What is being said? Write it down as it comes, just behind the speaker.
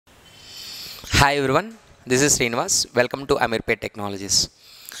Hi everyone, this is Srinivas. Welcome to Ameerpet Technologies.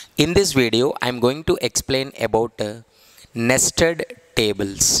 In this video, I am going to explain about nested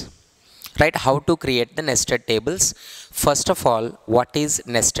tables. Right? How to create the nested tables. First of all, what is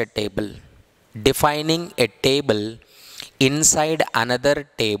nested table? Defining a table inside another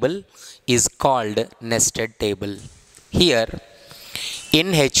table is called nested table. Here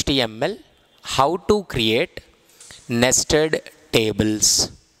in HTML, how to create nested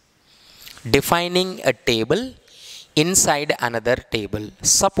tables. Defining a table inside another table.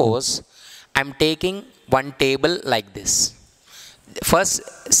 Suppose I'm taking one table like this. First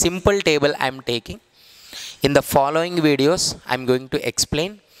simple table I'm taking. In the following videos, I'm going to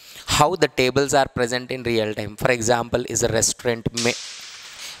explain how the tables are present in real time. For example, is a restaurant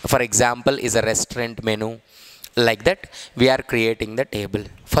menu. Like that, we are creating the table.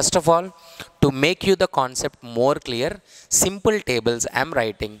 First of all, to make you the concept more clear, simple tables I'm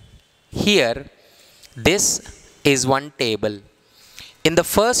writing. Here, this is one table. In the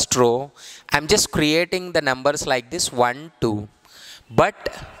first row, I'm just creating the numbers like this 1, 2. But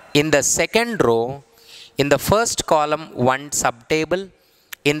in the second row, in the first column, one subtable.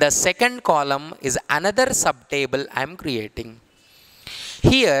 In the second column is another subtable I'm creating.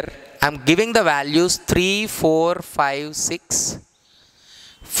 Here, I'm giving the values 3, 4, 5, 6,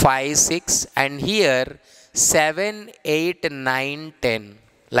 5, 6, and here 7, 8, 9, 10.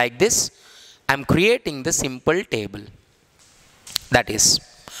 Like this, I'm creating the simple table. That is.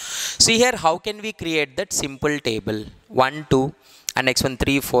 See here, how can we create that simple table? 1, 2, and next one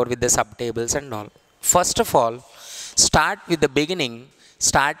 3, 4 with the subtables and all. First of all, start with the beginning,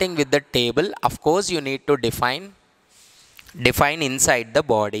 starting with the table. Of course, you need to define inside the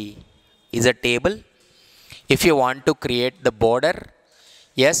body is a table. If you want to create the border,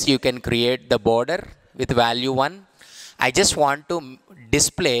 yes, you can create the border with value 1. I just want to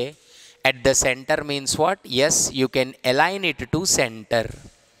display at the center means what? Yes, you can align it to center.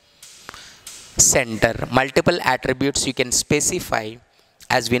 Center. Multiple attributes you can specify.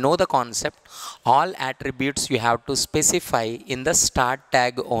 As we know the concept, all attributes you have to specify in the start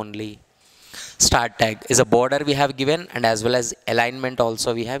tag only. Start tag is a border we have given, and as well as alignment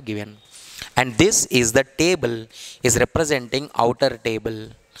also we have given. And this is the table is representing outer table.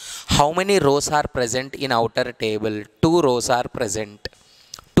 How many rows are present in outer table? 2 rows are present.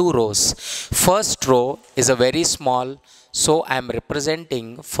 2 rows. First row is a very small, so I am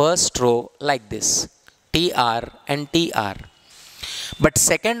representing first row like this. TR and TR. But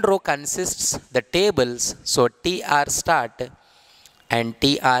second row consists the tables, so TR start and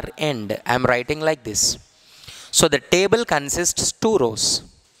TR end. I am writing like this. So the table consists 2 rows.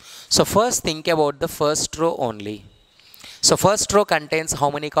 So first think about the first row only. So first row contains how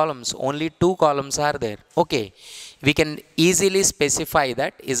many columns? Only 2 columns are there. Okay, we can easily specify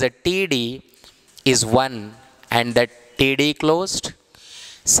that is a TD is 1 and that TD closed.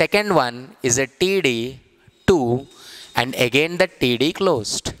 Second one is a TD 2 and again the TD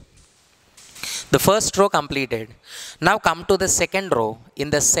closed. The first row completed. Now come to the second row. In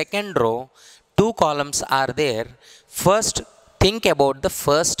the second row, 2 columns are there. First, think about the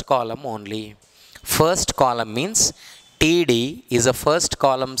first column only. First column means TD is a first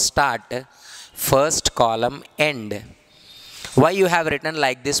column start, first column end. Why you have written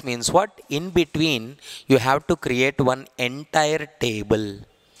like this means what? In between, you have to create one entire table.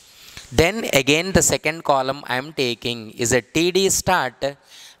 Then again the second column I am taking is a TD start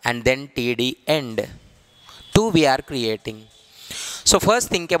and then TD end. 2 we are creating. So first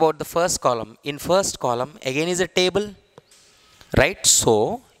think about the first column. In first column again is a table. Right?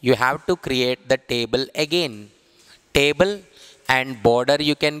 So you have to create the table again. Table and border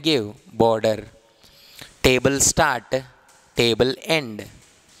you can give. Border. Table start. Table end.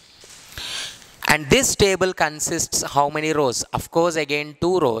 And this table consists how many rows? Of course again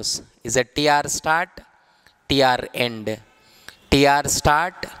 2 rows. Is a TR start, TR end. TR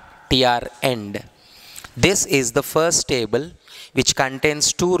start, TR end. This is the first table which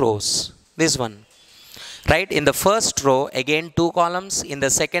contains 2 rows. This one. Right? In the first row again 2 columns. In the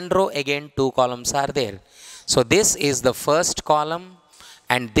second row again 2 columns are there. So this is the first column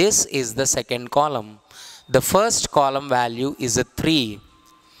and this is the second column. The first column value is a 3.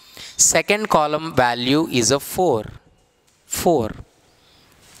 Second column value is a 4. 4.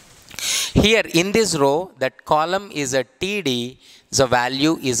 Here in this row that column is a TD, the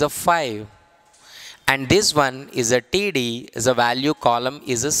value is a 5. And this one is a TD, the value column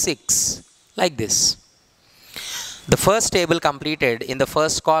is a 6. Like this. The first table completed in the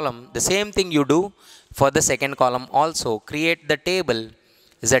first column, the same thing you do for the second column also. Create the table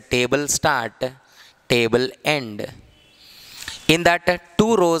is a table start, table end. In that,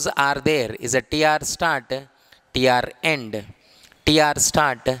 two rows are there is a tr start, tr end, tr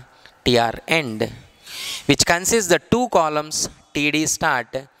start, tr end, which consists the two columns td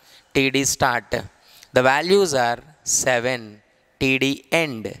start, td start. The values are 7 td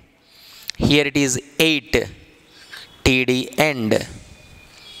end. Here it is 8 td end.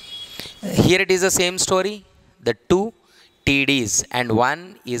 Here it is the same story. The two tds, and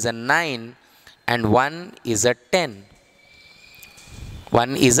one is a 9 and one is a 10.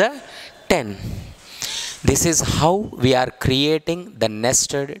 One is a 10. This is how we are creating the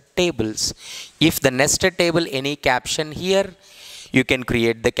nested tables. If the nested table any caption here, you can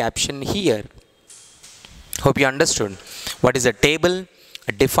create the caption here. Hope you understood. What is a table?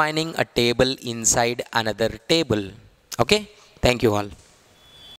 Defining a table inside another table. Okay? Thank you all.